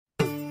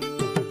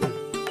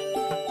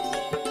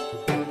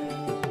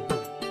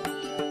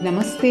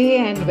Namaste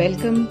and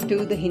welcome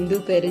to the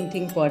Hindu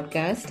Parenting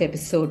Podcast,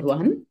 Episode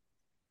 1.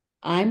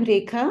 I'm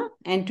Rekha,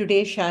 and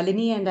today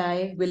Shalini and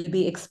I will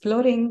be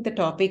exploring the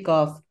topic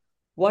of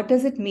what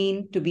does it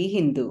mean to be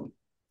Hindu?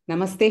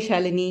 Namaste,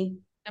 Shalini.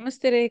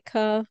 Namaste,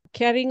 Rekha.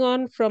 Carrying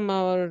on from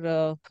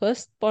our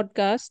first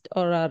podcast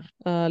or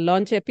our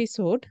launch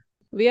episode,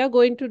 we are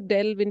going to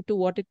delve into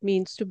what it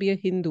means to be a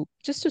Hindu.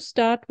 Just to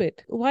start with,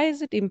 why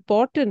is it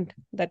important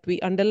that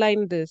we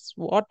underline this?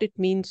 What it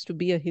means to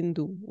be a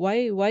Hindu?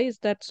 Why is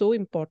that so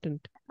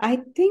important? I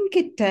think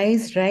it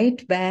ties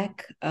right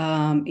back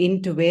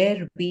into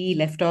where we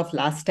left off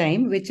last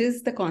time, which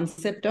is the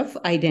concept of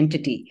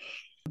identity.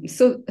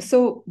 So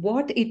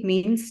what it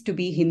means to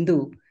be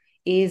Hindu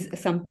is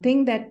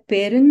something that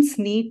parents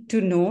need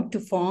to know to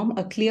form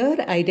a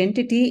clear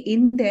identity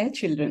in their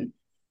children.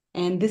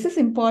 And this is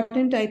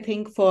important, I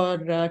think,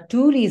 for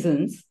two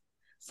reasons.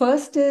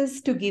 First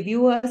is to give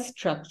you a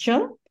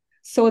structure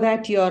so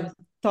that your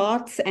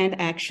thoughts and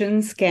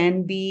actions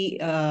can be,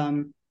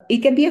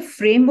 it can be a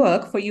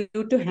framework for you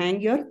to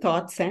hang your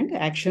thoughts and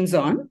actions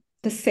on.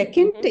 The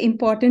second Mhm.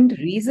 important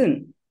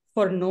reason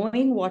for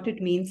knowing what it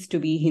means to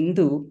be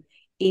Hindu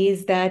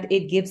is that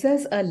it gives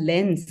us a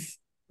lens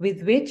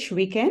with which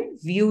we can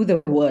view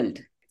the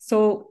world.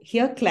 So,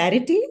 here,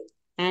 clarity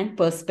and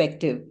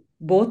perspective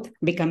both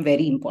become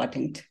very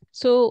important.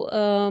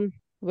 So,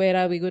 where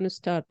are we going to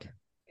start?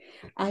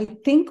 I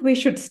think we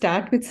should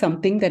start with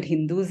something that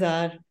Hindus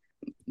are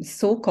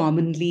so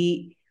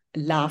commonly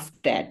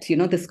laughed at,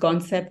 this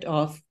concept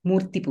of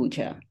Murti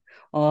Puja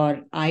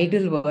or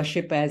idol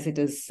worship as it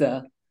is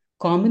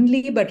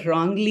commonly but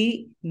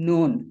wrongly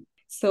known.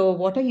 So,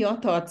 what are your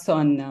thoughts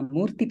on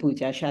Murti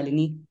Puja,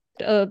 Shalini?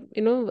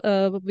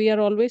 We are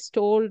always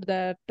told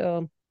that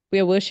we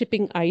are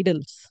worshipping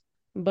idols,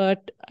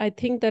 but I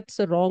think that's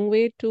a wrong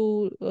way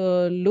to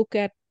look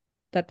at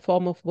that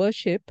form of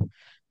worship.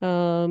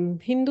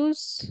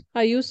 Hindus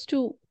are used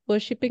to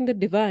worshipping the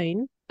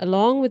divine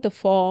along with a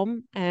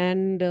form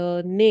and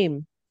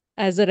name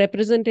as a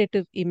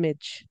representative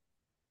image.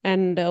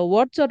 And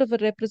what sort of a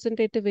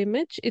representative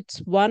image? It's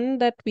one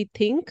that we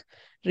think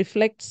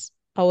reflects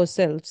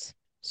ourselves.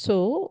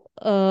 So,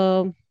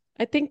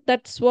 I think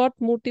that's what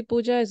Murti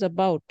Puja is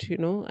about,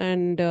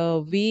 and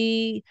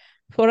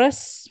for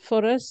us,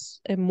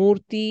 a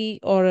Murti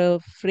or a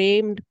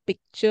framed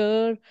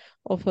picture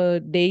of a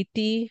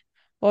deity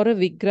or a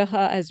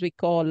Vigraha, as we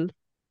call,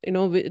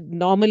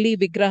 normally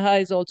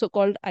Vigraha is also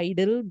called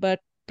idol, but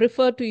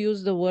prefer to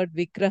use the word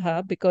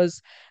Vigraha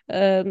because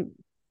um,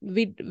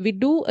 we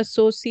do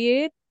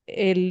associate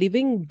a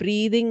living,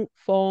 breathing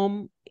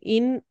form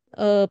in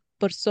a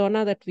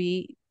persona that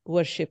we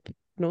worship.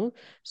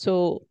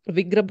 So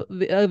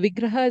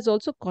Vigraha is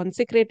also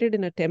consecrated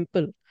in a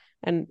temple,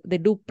 and they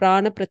do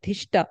prana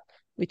pratishta,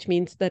 which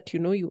means that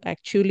you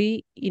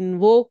actually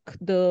invoke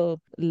the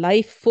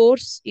life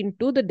force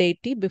into the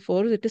deity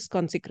before it is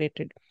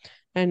consecrated,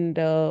 and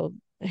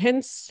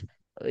hence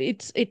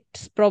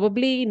it's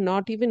probably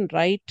not even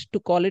right to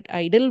call it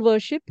idol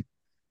worship,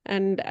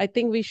 and I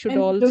think we should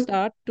And all don't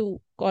start to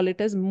call it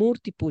as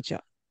Murti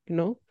Puja,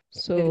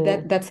 So,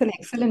 that's an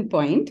excellent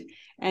point.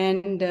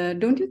 And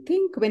don't you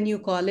think when it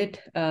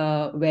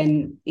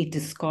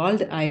is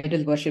called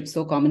idol worship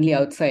so commonly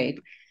outside,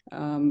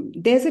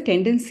 there's a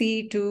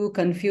tendency to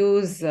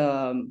confuse,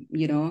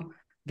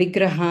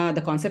 Vigraha,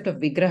 the concept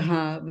of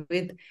Vigraha,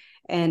 with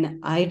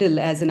an idol,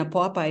 as in a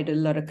pop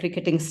idol or a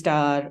cricketing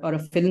star or a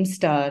film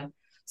star.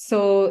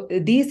 So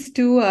these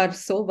two are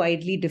so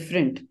widely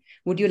different.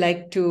 Would you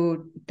like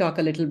to talk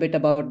a little bit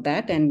about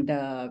that and,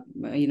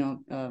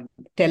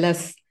 tell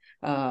us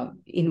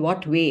in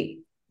what way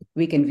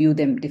we can view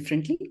them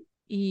differently?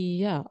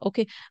 yeah,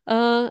 okay.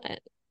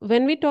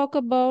 When we talk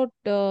about,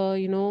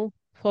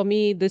 for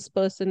me, this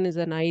person is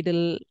an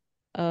idol,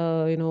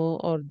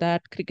 or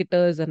that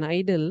cricketer is an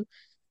idol,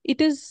 it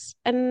is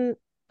an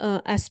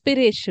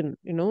aspiration,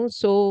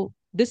 So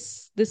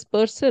this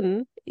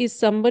person is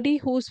somebody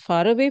who's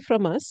far away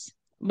from us,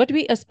 but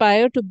we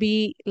aspire to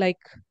be like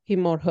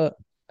him or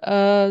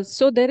her.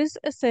 So there is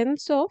a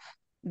sense of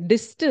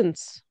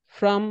distance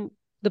from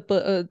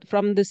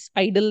this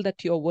idol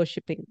that you're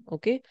worshiping,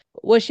 okay,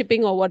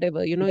 worshipping or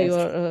whatever,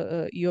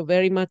 Yes, you're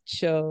very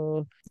much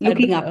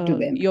looking up to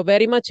them. you're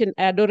very much in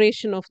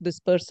adoration of this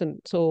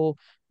person. So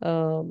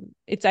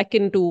it's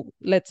akin to,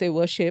 let's say,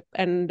 worship,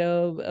 and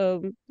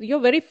you're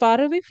very far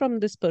away from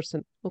this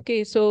person,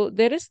 okay. So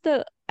there is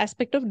the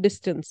aspect of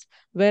distance,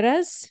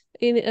 whereas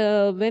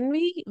when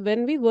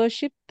we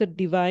worship the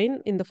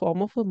divine in the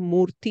form of a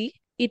murti,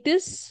 it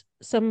is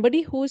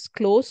somebody who is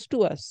close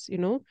to us.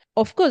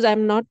 Of course,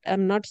 I'm not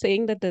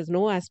saying that there's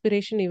no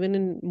aspiration even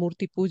in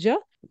Murti Puja.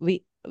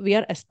 We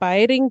are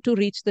aspiring to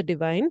reach the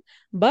divine,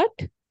 but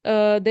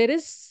there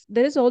is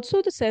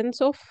also the sense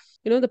of,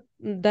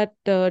 that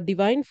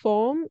divine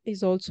form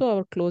is also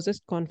our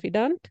closest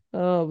confidant.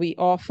 We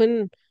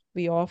often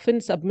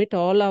submit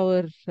all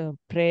our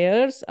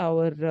prayers,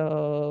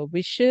 our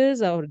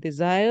wishes, our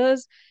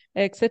desires,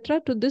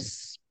 etc., to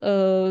this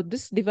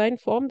divine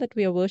form that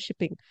we are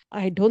worshipping.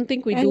 I don't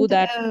think we do And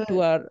that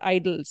to our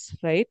idols,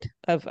 right?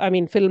 I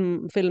mean,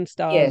 film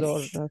stars or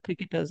yes,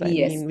 cricketers. I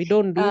yes. mean, we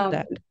don't do Um,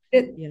 that.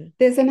 Yeah.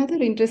 there's another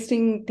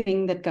interesting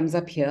thing that comes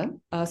up here.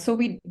 So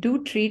we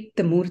do treat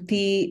the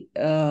murti,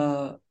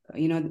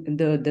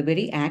 the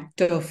very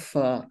act of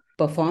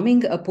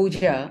performing a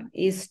puja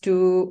is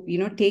to,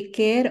 take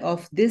care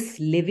of this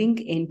living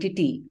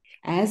entity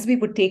as we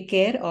would take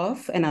care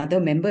of another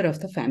member of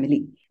the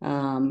family.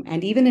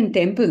 And even in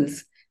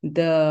temples,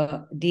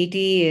 the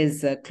deity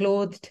is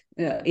clothed,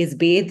 is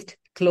bathed,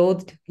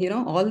 clothed,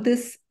 all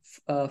this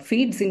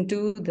feeds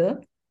into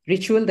the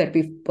ritual that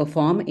we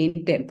perform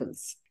in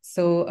temples.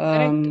 So,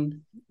 Correct.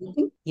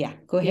 yeah,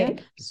 go Yeah.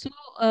 ahead. So,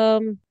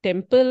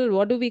 temple,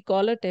 what do we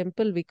call a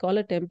temple? We call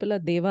a temple a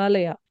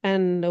devalaya.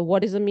 And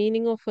what is the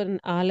meaning of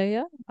an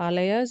alaya?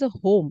 Alaya is a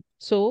home.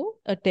 So,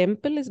 a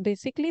temple is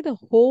basically the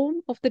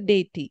home of the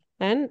deity.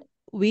 And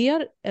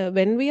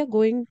when we are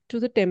going to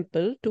the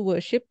temple to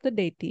worship the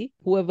deity,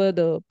 whoever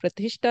the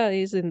pratishta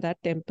is in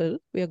that temple,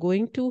 we are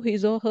going to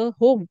his or her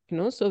home,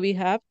 So, we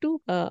have to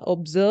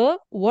observe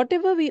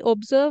whatever we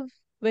observe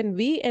when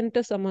we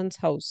enter someone's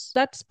house.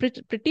 That's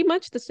pretty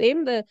much the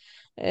same.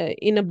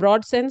 In a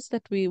broad sense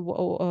that we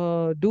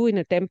do in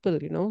a temple,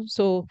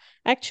 So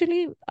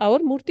actually, our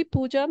Murti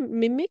Puja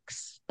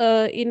mimics,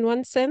 in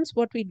one sense,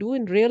 what we do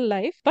in real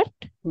life, but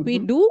Mhm. we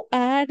do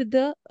add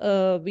the,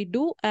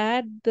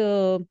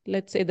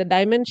 let's say, the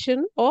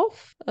dimension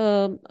of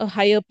a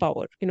higher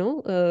power,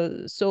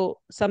 so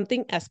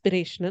something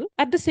aspirational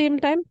at the same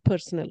time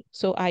personal.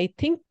 So I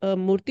think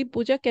Murti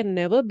Puja can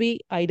never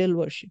be idol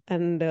worship.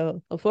 And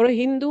for a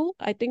Hindu,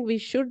 I think we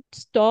should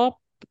stop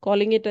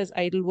calling it as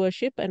idol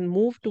worship and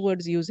move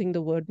towards using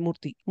the word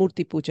murti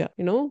puja,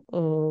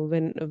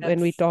 when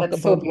we talk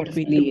That's so about what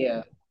we do.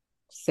 beautifully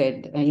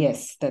said.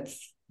 Yes,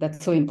 that's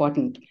so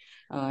important.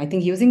 I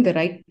think using the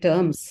right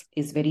terms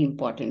is very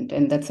important,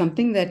 and that's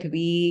something that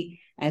we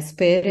as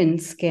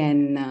parents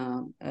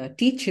can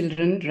teach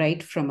children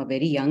right from a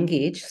very young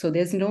age. So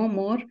there's no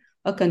more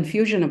a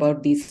confusion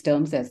about these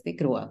terms as they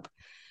grow up.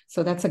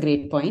 So that's a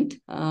great point.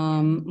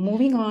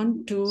 Moving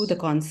on to the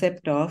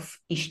concept of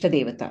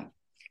Ishtadevata.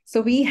 So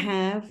we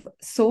have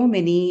so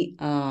many,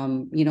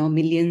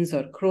 millions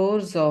or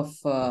crores of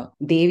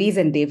devis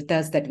and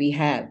devtas that we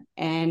have.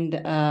 And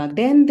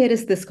then there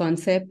is this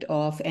concept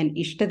of an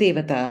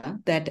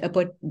Ishtadevata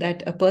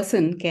that a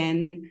person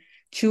can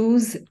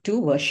choose to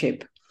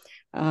worship.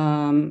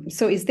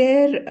 So is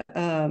there,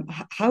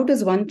 how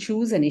does one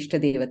choose an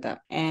Ishtadevata?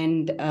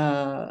 And,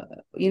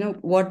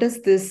 what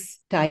does this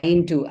tie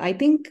into? I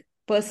think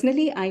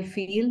personally, I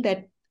feel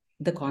that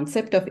the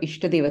concept of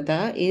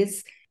Ishtadevata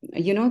is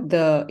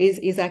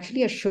is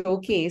actually a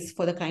showcase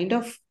for the kind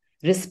of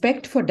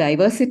respect for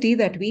diversity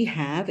that we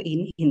have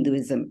in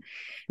Hinduism,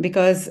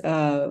 because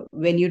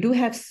when you do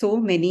have so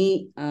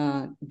many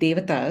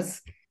devatas,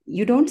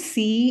 you don't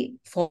see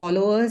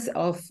followers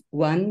of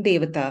one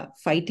devata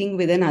fighting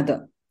with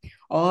another,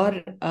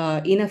 or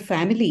in a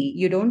family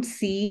you don't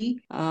see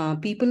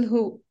people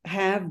who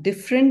have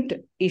different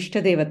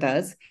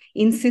ishtadevatas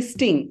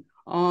insisting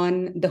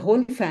on the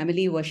whole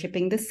family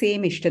worshipping the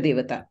same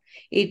ishtadevata.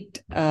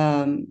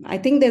 I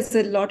think there's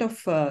a lot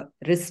of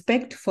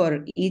respect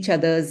for each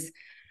other's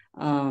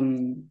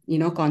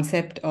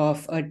concept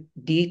of a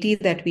deity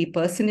that we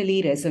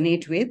personally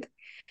resonate with,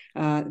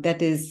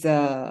 that is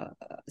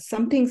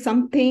something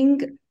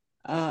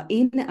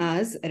in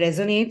us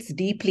resonates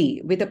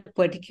deeply with a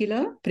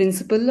particular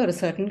principle or a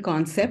certain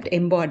concept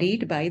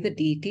embodied by the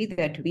deity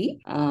that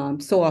we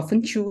so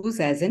often choose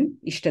as an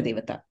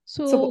Ishtadevata.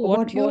 So So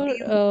what do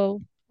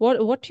you?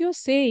 what you're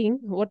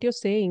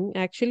saying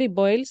actually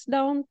boils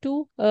down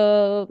to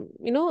a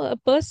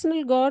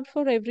personal god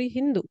for every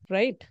Hindu,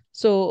 right?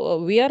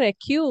 So we are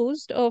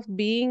accused of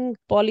being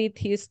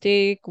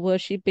polytheistic,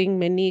 worshipping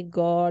many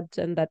gods,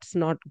 and that's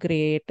not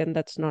great, and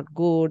that's not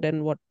good,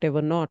 and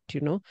whatever not.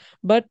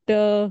 But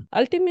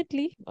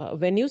ultimately,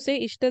 when you say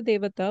Ishta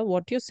Devata,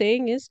 what you're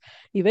saying is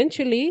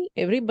eventually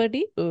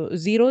everybody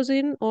zeroes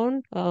in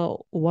on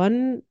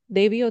one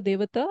Devi or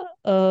Devata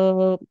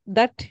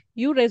that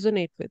you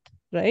resonate with,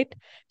 right?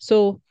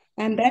 So,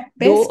 And that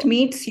best though,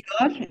 meets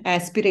your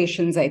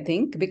aspirations, I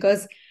think,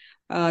 because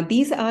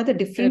these are the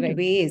different correct.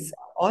 ways.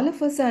 All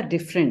of us are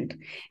different.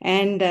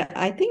 And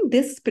I think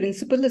this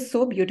principle is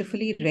so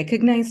beautifully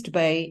recognized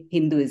by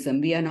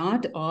Hinduism. We are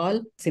not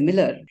all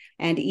similar.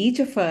 And each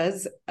of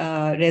us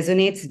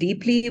resonates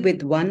deeply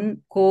with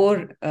one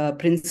core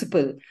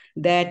principle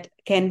that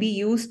can be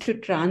used to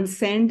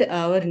transcend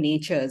our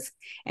natures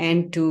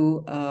and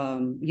to,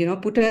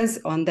 put us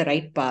on the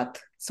right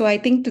path. So I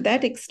think to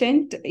that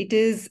extent, it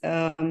is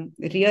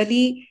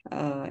really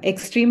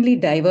extremely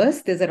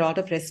diverse. There's a lot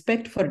of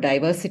respect for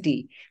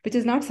diversity, which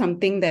is not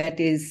something that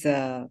is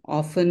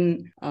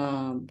often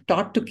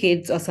taught to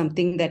kids or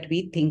something that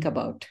we think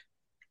about.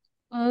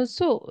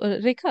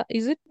 Rekha,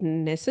 is it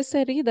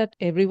necessary that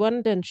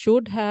everyone then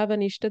should have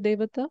an Ishta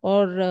Devata,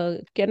 or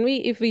can we,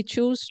 if we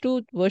choose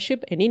to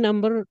worship any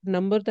number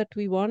that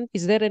we want,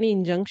 is there any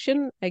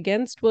injunction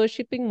against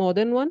worshipping more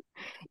than one?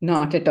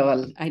 Not at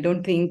all. I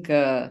don't think,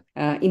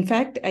 in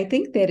fact, I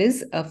think there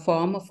is a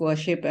form of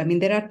worship. I mean,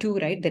 there are two,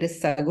 right? There is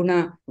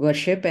Saguna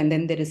worship, and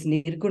then there is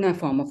Nirguna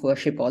form of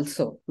worship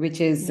also, which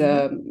is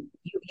Mm-hmm.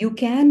 you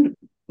can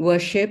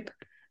worship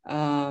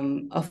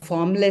a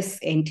formless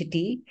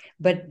entity,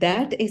 but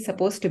that is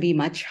supposed to be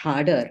much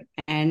harder.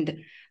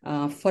 And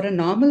for a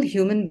normal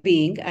human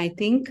being, I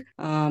think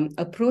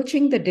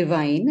approaching the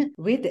divine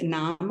with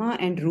Nama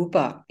and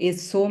Rupa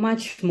is so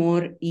much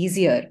more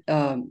easier.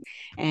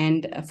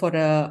 And for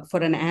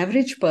an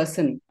average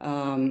person,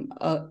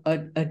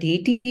 a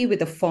deity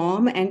with a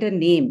form and a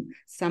name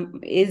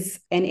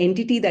is an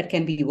entity that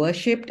can be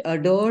worshipped,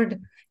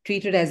 adored,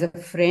 treated as a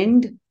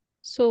friend.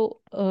 So,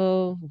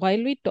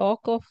 while we talk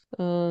of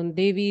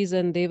Devis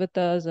and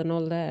Devatas and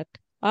all that,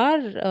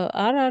 are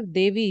our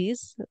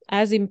Devis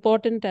as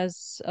important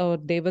as our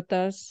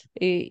Devatas?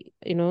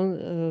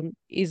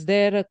 Is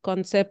there a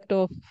concept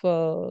of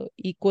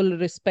equal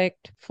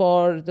respect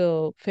for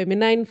the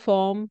feminine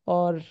form,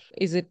 or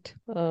is it,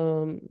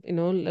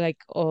 like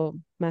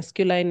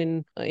masculine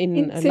in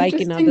It's like in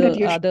interesting that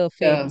you other should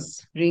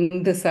faiths?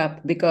 bring this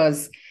up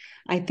because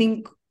I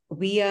think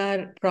we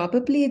are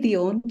probably the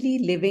only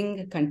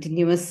living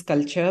continuous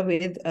culture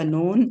with a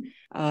known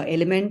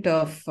element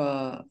of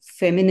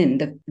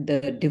feminine,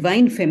 the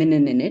divine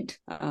feminine in it.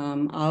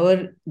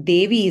 Our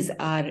Devis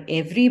are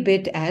every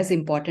bit as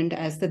important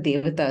as the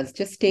Devatas.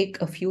 Just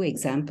take a few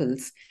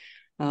examples.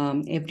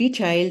 Every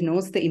child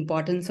knows the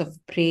importance of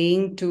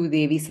praying to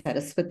Devi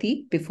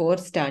Saraswati before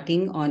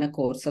starting on a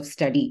course of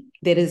study.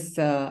 There is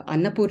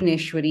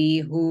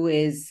Annapurneshwari, who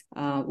is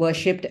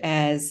worshipped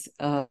as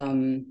a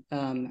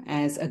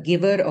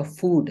giver of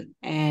food,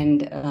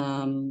 and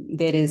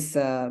there is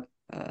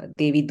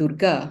Devi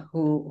Durga,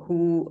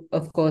 who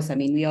of course, I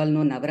mean, we all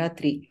know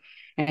Navaratri.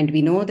 And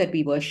we know that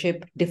we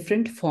worship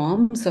different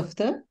forms of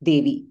the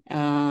Devi.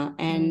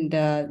 And Mm.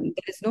 there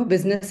is no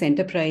business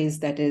enterprise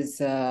that is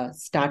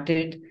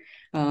started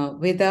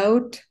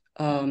without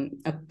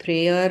a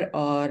prayer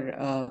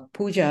or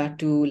puja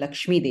to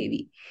Lakshmi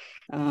Devi.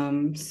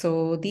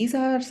 So these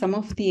are some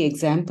of the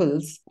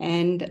examples.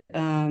 And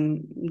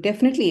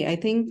definitely, I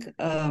think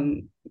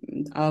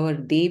our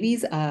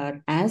Devis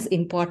are as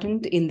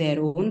important in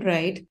their own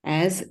right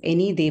as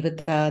any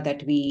Devata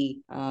that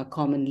we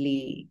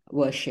commonly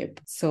worship.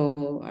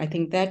 So I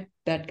think that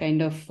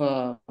kind of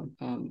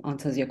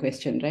answers your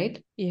question,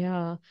 right?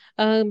 Yeah,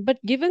 but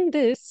given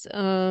this,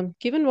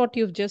 given what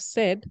you've just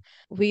said,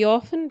 we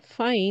often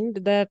find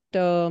that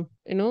an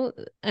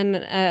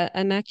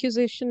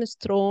accusation is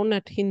thrown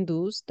at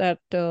Hindus that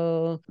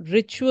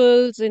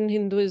rituals in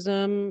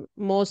Hinduism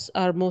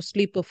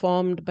mostly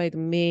performed by the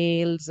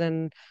males,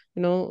 and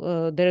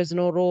there is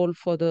no role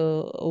for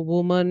the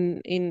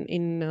woman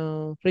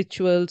in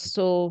rituals.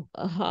 So,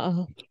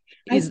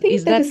 I is think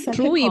that that is such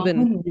a true even?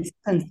 common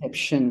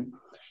misconception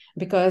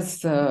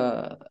because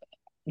every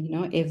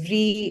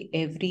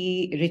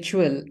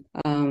ritual,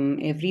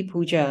 every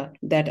puja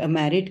that a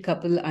married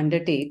couple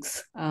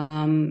undertakes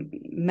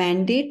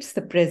mandates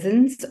the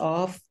presence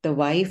of the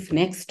wife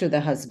next to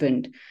the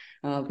husband,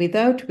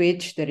 without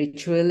which the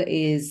ritual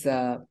is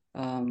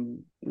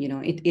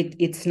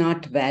it's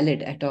not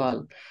valid at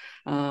all.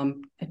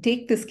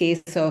 Take this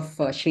case of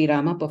Sri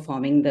Rama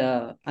performing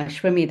the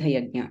Ashwamedha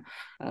Yajna.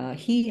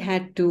 He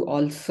had to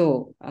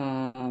also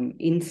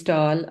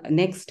install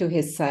next to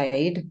his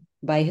side,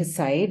 by his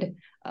side,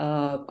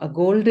 a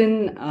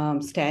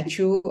golden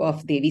statue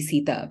of Devi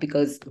Sita,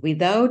 because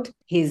without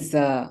his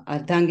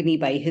Ardhangini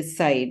by his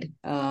side,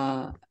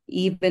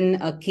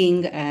 even a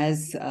king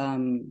as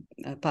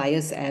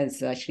pious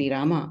as Sri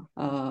Rama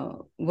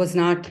was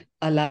not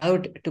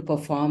allowed to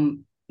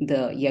perform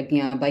the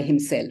yajna by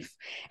himself.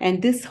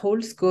 And this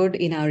holds good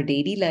in our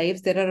daily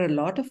lives. There are a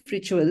lot of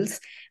rituals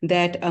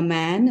that a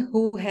man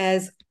who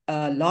has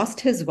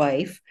lost his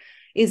wife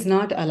is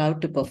not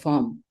allowed to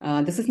perform.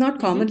 This is not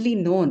Hmm. commonly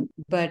known,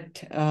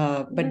 but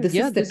this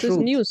Yeah, is the this is truth.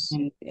 news.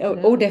 And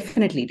Yeah.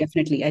 definitely,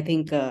 definitely. I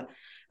think a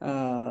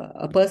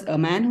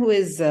man who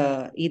is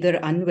either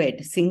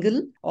unwed,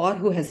 single, or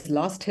who has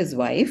lost his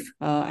wife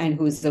and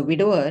who is a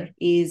widower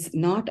is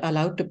not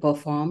allowed to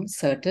perform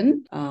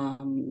certain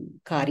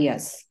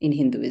karyas in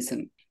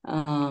Hinduism.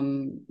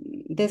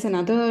 There's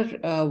another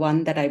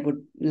one that I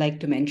would like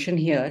to mention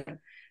here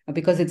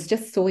because it's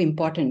just so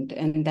important,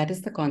 and that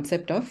is the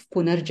concept of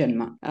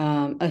Punarjanma.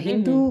 A Hmm.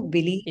 Hindu Yeah.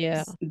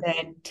 believes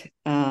that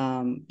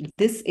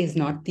this is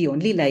not the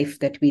only life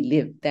that we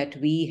live, that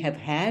we have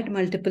had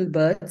multiple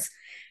births,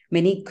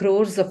 many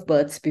crores of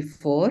births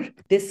before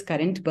this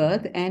current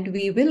birth, and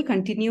we will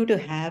continue to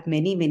have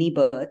many, many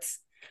births.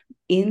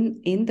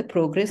 in the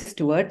progress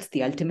towards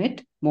the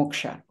ultimate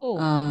moksha. Oh,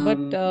 but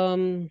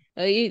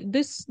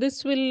this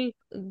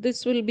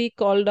will be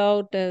called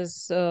out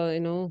as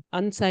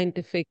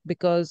unscientific,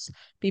 because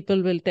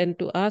people will tend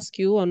to ask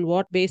you, on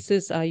what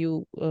basis are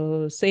you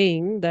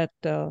saying that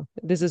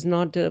this is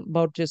not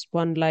about just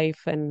one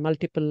life and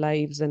multiple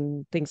lives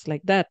and things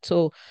like that.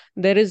 So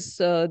there is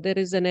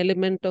an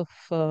element of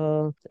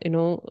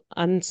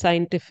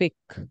unscientific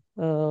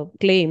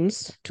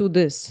claims to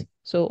this.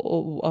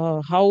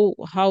 So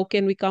how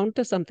can we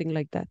counter something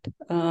like that?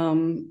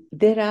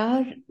 There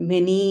are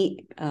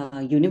many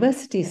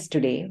universities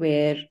today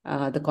where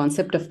the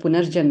concept of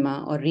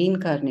punarjanma, or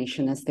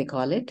reincarnation as they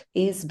call it,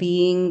 is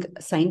being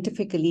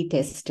scientifically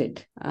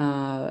tested.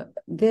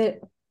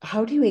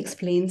 How do you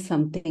explain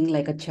something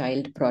like a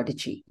child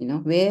prodigy?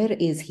 Where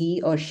is he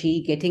or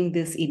she getting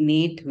this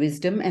innate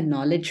wisdom and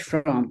knowledge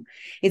from?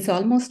 It's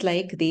almost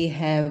like they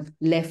have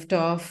left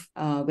off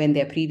when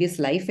their previous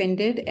life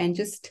ended and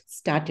just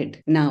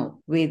started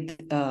now with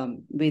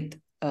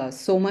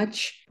so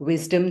much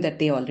wisdom that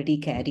they already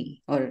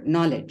carry, or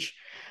knowledge.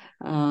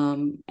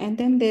 And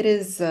then there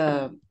is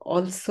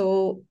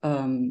also,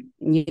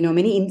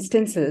 many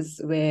instances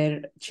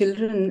where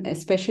children,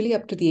 especially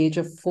up to the age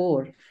of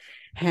 4,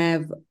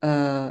 have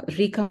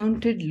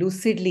recounted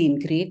lucidly in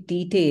great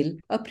detail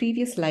a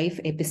previous life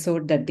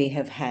episode that they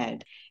have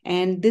had.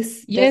 And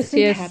this Yes, doesn't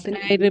yes, happen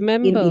I in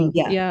remember.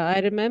 India. Yeah, I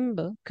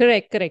remember.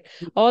 Correct, correct.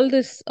 All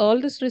this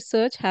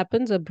research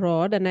happens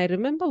abroad, and I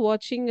remember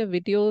watching a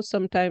video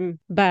sometime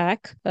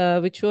back,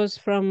 which was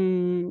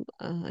from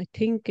I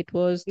think it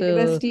was the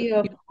University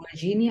of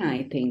Virginia,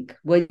 I think,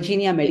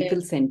 Virginia yeah,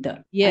 Medical Center.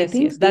 I yes,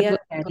 yes, think they that are was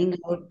carrying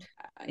out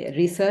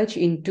research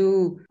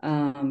into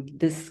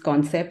this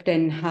concept,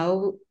 and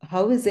how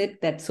is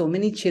it that so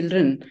many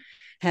children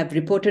have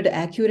reported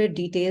accurate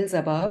details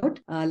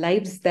about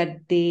lives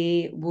that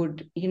they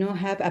would,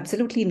 have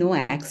absolutely no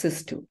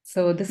access to.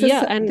 So this is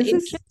yeah, and this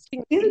is still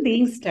interestingly,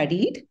 being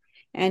studied,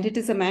 and it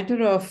is a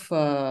matter of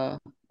I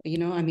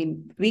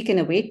mean, we can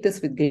await this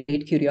with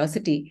great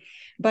curiosity.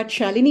 But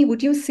Shalini,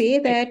 would you say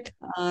that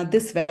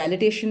this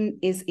validation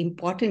is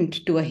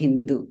important to a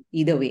Hindu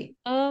either way?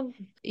 Um,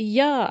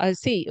 yeah, I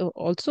see.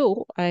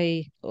 Also,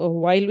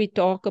 while we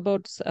talk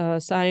about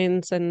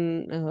science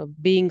and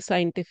being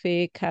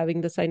scientific,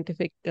 having the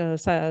scientific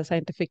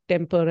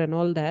temper and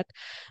all that,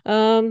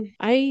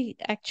 I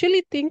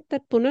actually think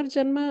that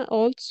Punarjanma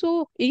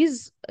also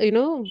is,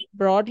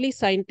 broadly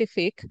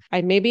scientific.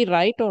 I may be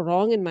right or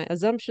wrong in my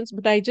assumptions,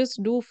 but I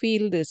just do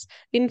feel this.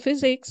 In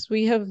physics,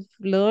 we have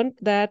learned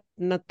that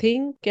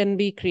nothing can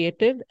be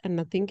created and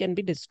nothing can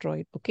be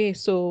destroyed. Okay,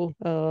 so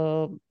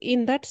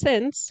in that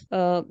sense,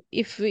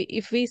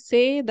 if we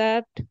say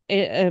that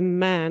a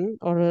man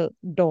or a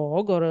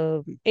dog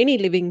or any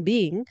living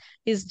being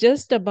is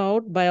just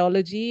about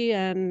biology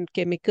and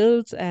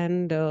chemicals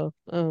and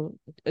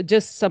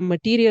just some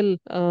material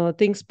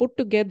things put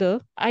together,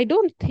 I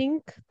don't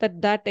think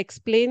that that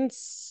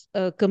explains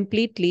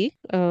completely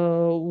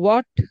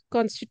what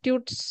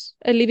constitutes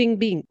a living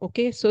being.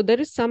 Okay, so there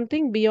is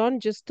something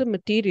beyond just the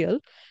material.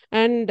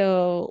 And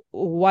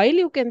while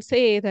you can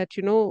say that,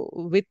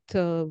 with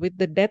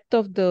the death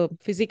of the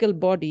physical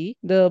body,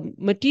 the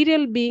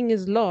material being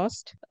is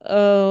lost,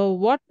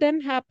 what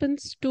then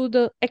happens to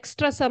the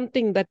extra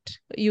something that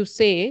you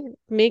say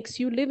makes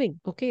you living?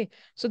 Okay,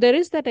 so there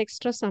is that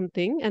extra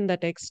something, and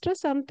that extra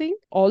something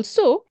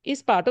also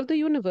is part of the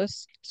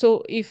universe.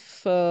 So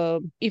if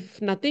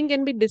nothing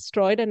can be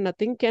destroyed and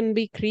nothing can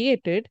be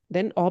created,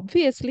 then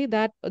obviously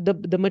that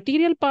the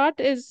material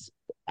part is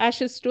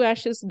ashes to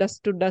ashes,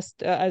 dust to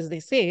dust, as they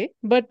say.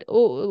 But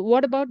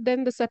what about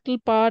then the subtle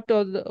part,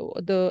 or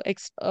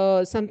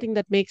something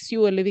that makes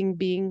you a living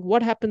being?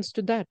 What happens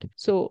to that?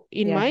 So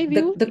in Yeah, my the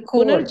view, the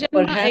core, Punarjanma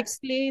perhaps.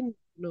 explains,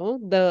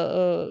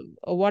 the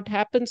what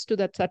happens to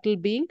that subtle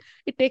being.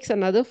 It takes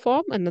another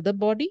form, another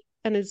body,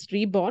 and is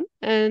reborn.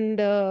 And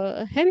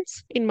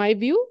hence, in my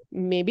view,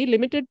 maybe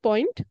limited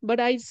point, but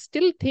I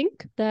still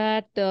think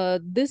that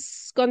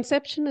this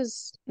conception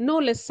is no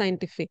less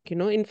scientific.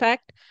 In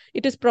fact,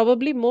 it is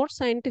probably more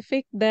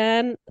scientific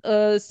than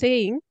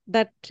saying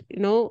that,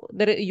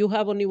 you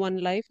have only one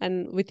life,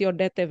 and with your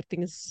death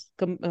everything is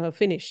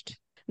finished.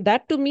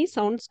 That to me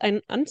sounds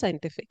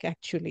unscientific,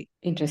 actually.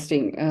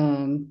 Interesting.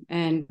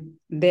 And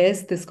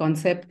there's this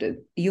concept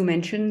you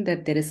mentioned,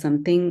 that there is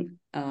something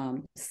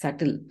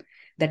subtle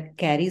that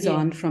carries Yeah,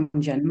 on from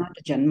janma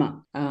to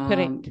janma.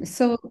 correct.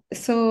 So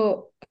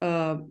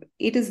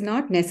it is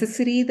not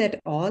necessary that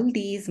all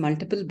these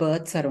multiple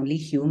births are only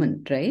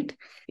human, right?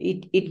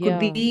 It could Yeah.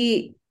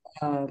 be.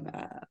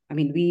 I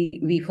mean,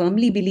 we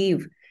firmly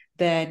believe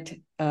that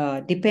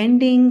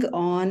depending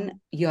on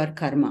your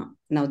karma.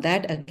 Now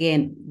that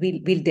again,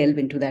 we'll delve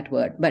into that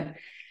word, but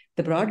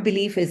the broad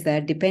belief is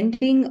that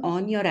depending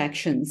on your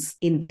actions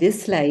in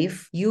this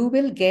life, you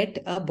will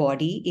get a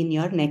body in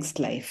your next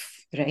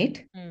life,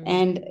 right? Mm.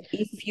 And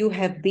if you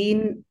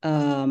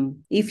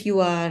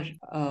are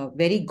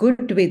very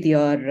good with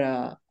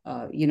your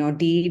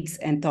deeds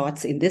and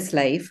thoughts in this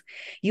life,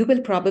 you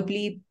will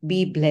probably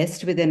be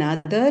blessed with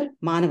another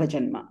Manava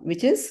Janma,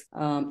 which is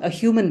a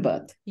human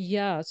birth.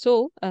 Yeah,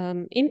 so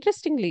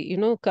interestingly,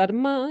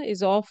 karma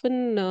is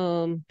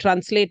often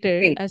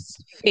translated Great. as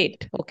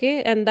fate,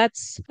 okay? And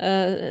that's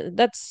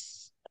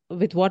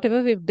with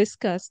whatever we've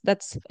discussed,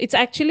 it's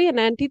actually an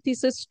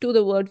antithesis to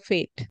the word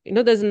fate.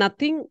 There's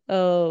nothing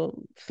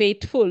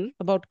fateful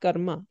about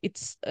karma.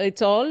 It's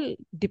all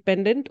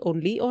dependent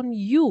only on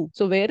you.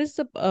 So where is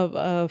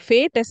the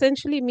fate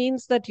essentially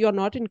means that you're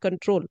not in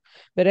control.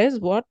 Whereas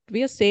what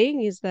we are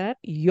saying is that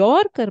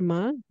your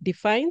karma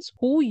defines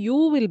who you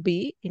will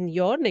be in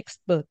your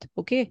next birth.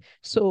 Okay.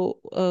 So,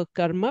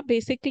 karma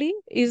basically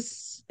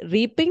is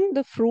reaping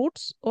the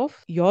fruits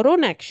of your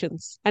own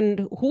actions.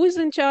 And who is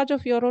in charge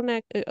of your own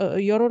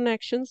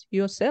actions?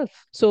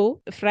 Yourself.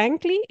 So,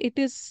 frankly, it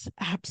is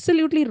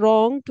absolutely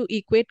wrong to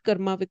equate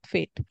karma with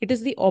fate. It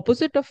is the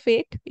opposite of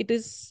fate. It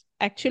is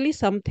actually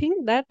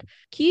something that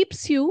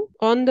keeps you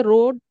on the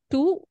road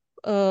to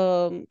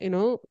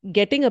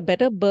getting a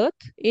better birth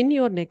in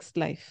your next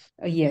life.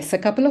 Yes, a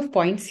couple of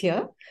points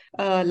here.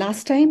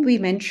 Last time we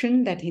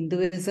mentioned that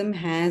Hinduism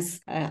has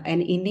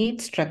an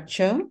innate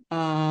structure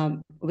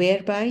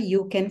whereby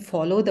you can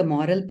follow the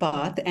moral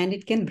path and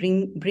it can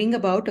bring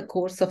about a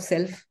course of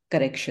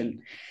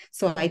self-correction.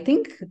 So I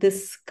think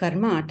this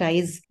karma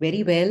ties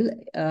very well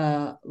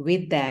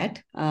with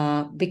that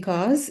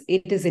because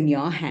it is in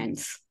your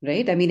hands,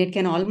 right? I mean, it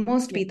can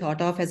almost be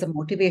thought of as a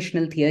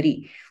motivational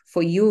theory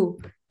for you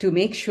to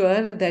make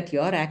sure that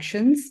your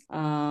actions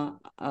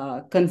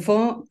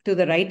conform to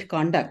the right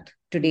conduct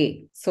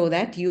today so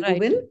that you Right.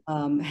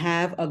 will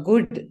have a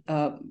good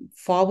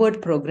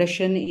forward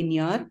progression in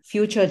your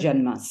future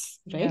janmas,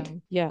 right?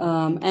 Yeah.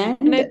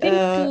 And I think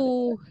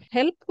to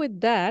help with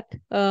that,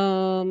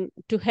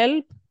 to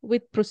help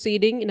with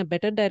proceeding in a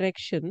better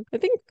direction, I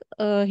think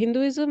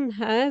Hinduism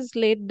has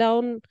laid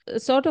down a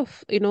sort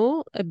of,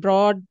 a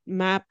broad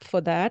map for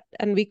that,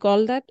 and we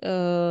call that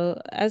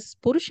as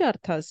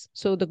Purusharthas.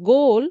 So the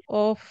goal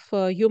of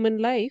human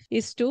life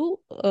is to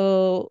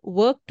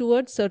work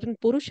towards certain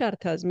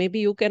Purusharthas. Maybe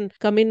you can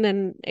come in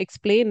and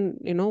explain,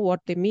 what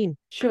they mean.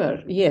 Sure,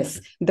 yes.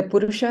 The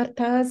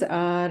Purusharthas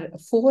are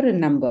four in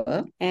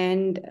number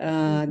and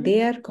Mhm.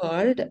 they are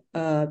called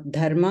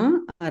Dharma,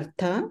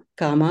 Artha,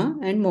 Kama,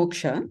 and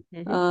Moksha.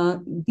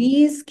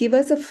 These give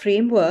us a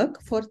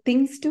framework for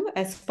things to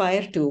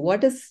aspire to.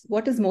 What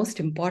is most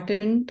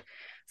important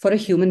for a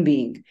human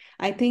being?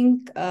 I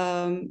think,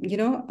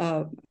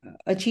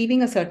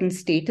 achieving a certain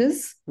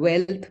status,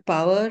 wealth,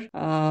 power,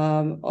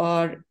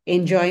 or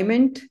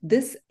enjoyment,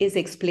 this is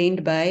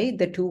explained by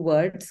the two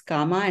words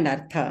Kama and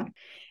Artha.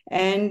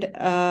 And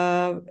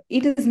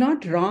it is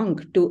not wrong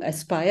to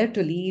aspire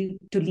to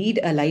lead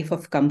a life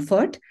of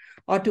comfort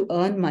or to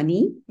earn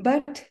money,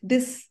 but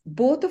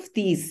both of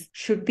these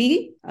should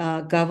be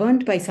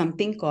governed by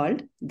something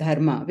called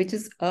dharma, which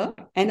is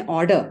an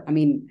order. I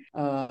mean,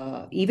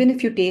 even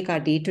if you take our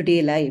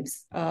day-to-day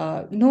lives,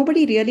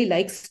 nobody really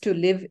likes to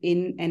live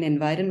in an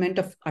environment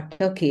of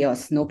utter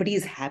chaos. Nobody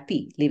is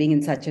happy living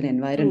in such an True,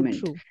 environment.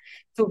 true.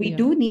 So we Yeah.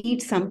 do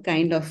need some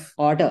kind of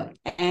order.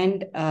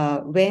 And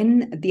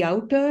when the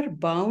outer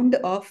bound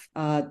of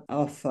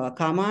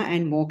kama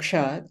and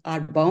moksha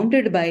are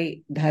bounded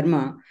by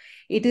dharma,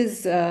 it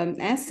is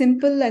as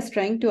simple as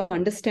trying to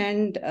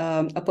understand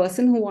a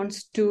person who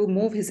wants to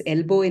move his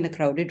elbow in a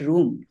crowded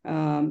room.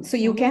 So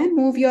you can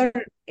move your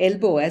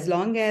elbow as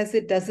long as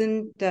it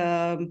doesn't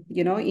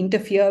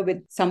interfere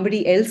with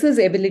somebody else's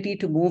ability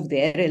to move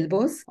their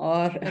elbows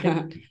or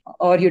Correct.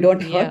 or you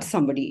don't hurt Yeah.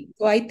 somebody.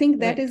 So I think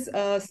that Right. is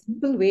a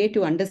simple way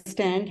to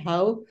understand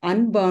how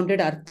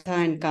unbounded artha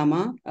and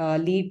kama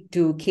lead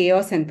to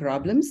chaos and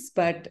problems,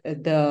 but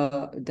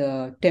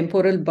the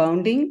temporal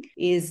bounding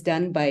is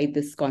done by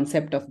this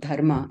concept of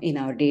dharma in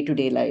our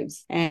day-to-day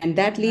lives. And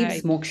that leaves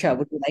Right. moksha.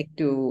 Would you like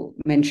to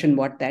mention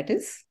what that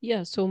is?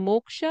 Yeah, so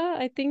moksha,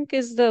 I think,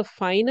 is the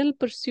final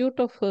pursuit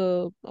of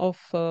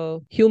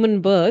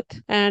human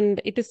birth,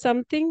 and it is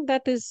something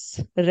that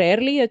is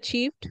rarely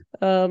achieved,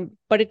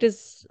 but it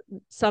is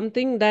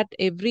something that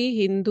every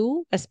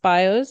Hindu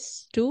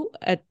aspires to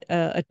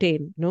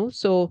attain.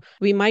 So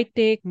we might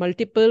take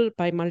multiple.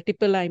 By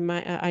multiple, I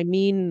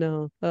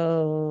mean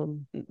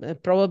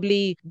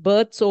probably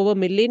births over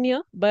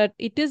millennia, but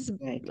it is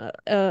Right.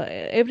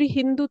 every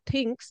Hindu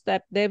thinks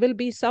that there will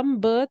be some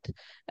birth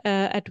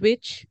at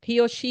which he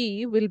or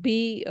she will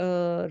be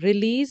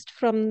released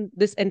from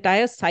this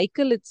entire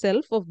cycle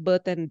itself of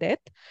birth and death,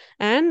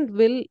 and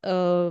will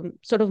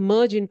sort of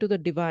merge into the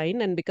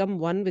divine and become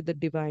one with the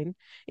divine.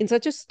 In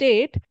such a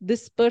state,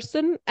 this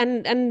person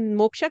and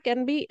moksha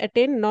can be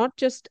attained not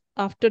just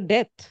after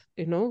death,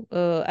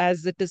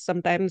 as it is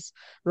sometimes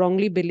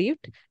wrongly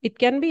believed. It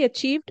can be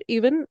achieved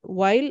even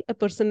while a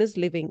person is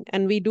living.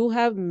 And we do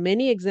have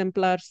many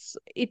exemplars.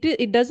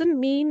 It doesn't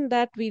mean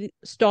that we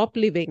stop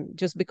living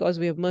just because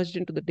we have merged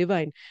into the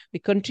divine. We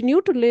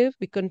continue to live,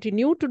 we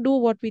continue to do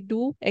what we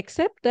do,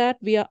 except that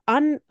we are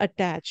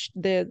unattached.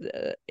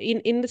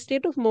 In the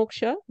state of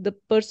moksha, the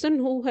person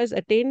who has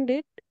attained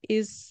it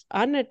is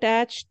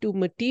unattached to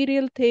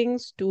material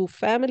things, to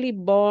family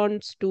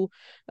bonds,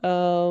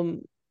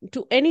 um,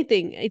 to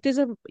anything. It is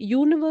a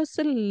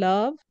universal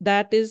love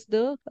that is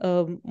the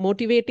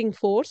motivating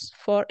force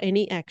for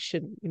any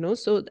action,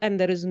 so, and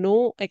there is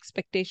no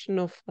expectation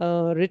of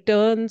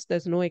returns,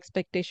 there's no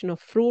expectation of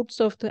fruits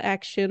of the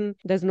action,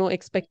 there's no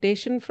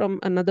expectation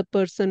from another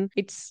person.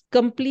 It's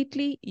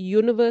completely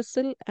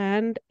universal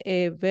and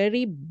a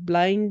very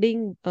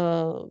blinding,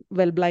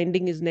 well,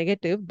 blinding is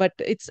negative, but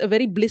it's a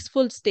very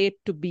blissful state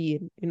to be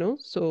in,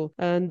 so,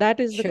 and that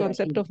is the Sure.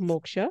 concept of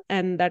moksha,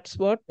 and that's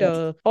what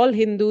Yes. all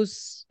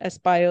Hindus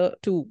aspire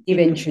to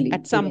Eventually,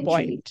 at some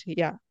eventually. point.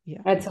 Yeah, yeah.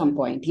 At some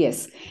point,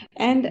 yes.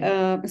 And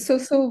Yeah.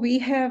 so we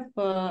have,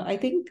 I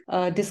think,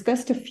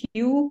 discussed a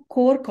few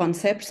core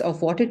concepts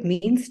of what it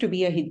means to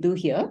be a Hindu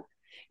here.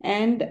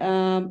 And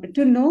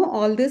to know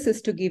all this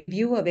is to give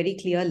you a very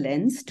clear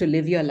lens to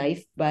live your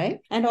life by,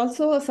 and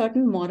also a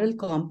certain moral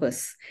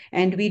compass.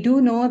 And we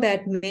do know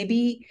that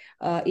maybe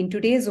in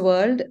today's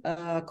world,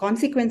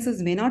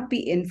 consequences may not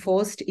be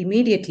enforced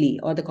immediately,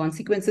 or the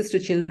consequences to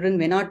children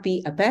may not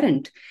be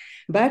apparent.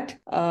 But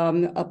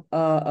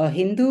a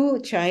Hindu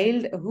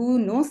child who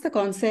knows the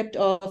concept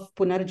of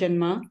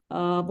Punarjanma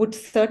would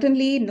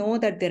certainly know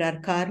that there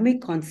are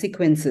karmic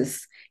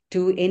consequences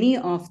to any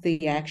of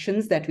the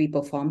actions that we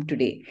perform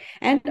today.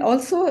 And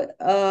also,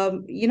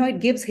 it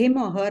gives him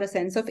or her a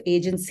sense of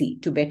agency.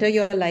 To better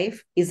your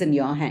life is in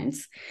your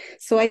hands.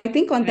 So I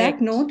think on that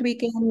Correct. note, we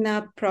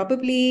can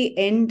probably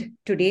end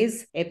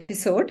today's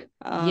episode.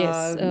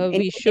 Yes, Any, we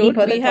any should.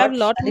 further We have a thoughts,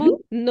 lot more. Shalini?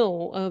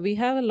 No, we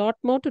have a lot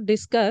more to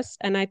discuss,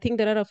 and I think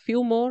there are a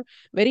few more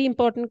very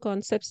important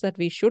concepts that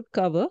we should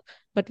cover.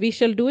 But we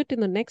shall do it in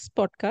the next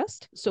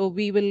podcast. So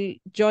we will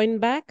join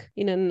back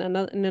in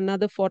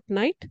another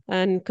fortnight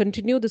and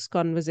continue this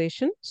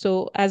conversation.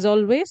 So as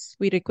always,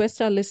 we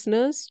request our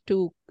listeners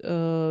to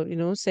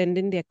send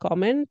in their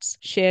comments,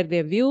 share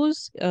their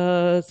views,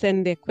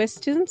 send their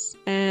questions,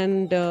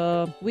 and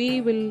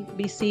we will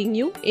be seeing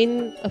you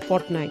in a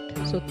fortnight.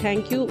 So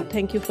thank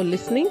you for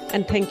listening,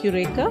 and thank you,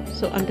 Rekha.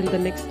 So until the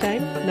next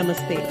time,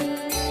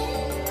 namaste.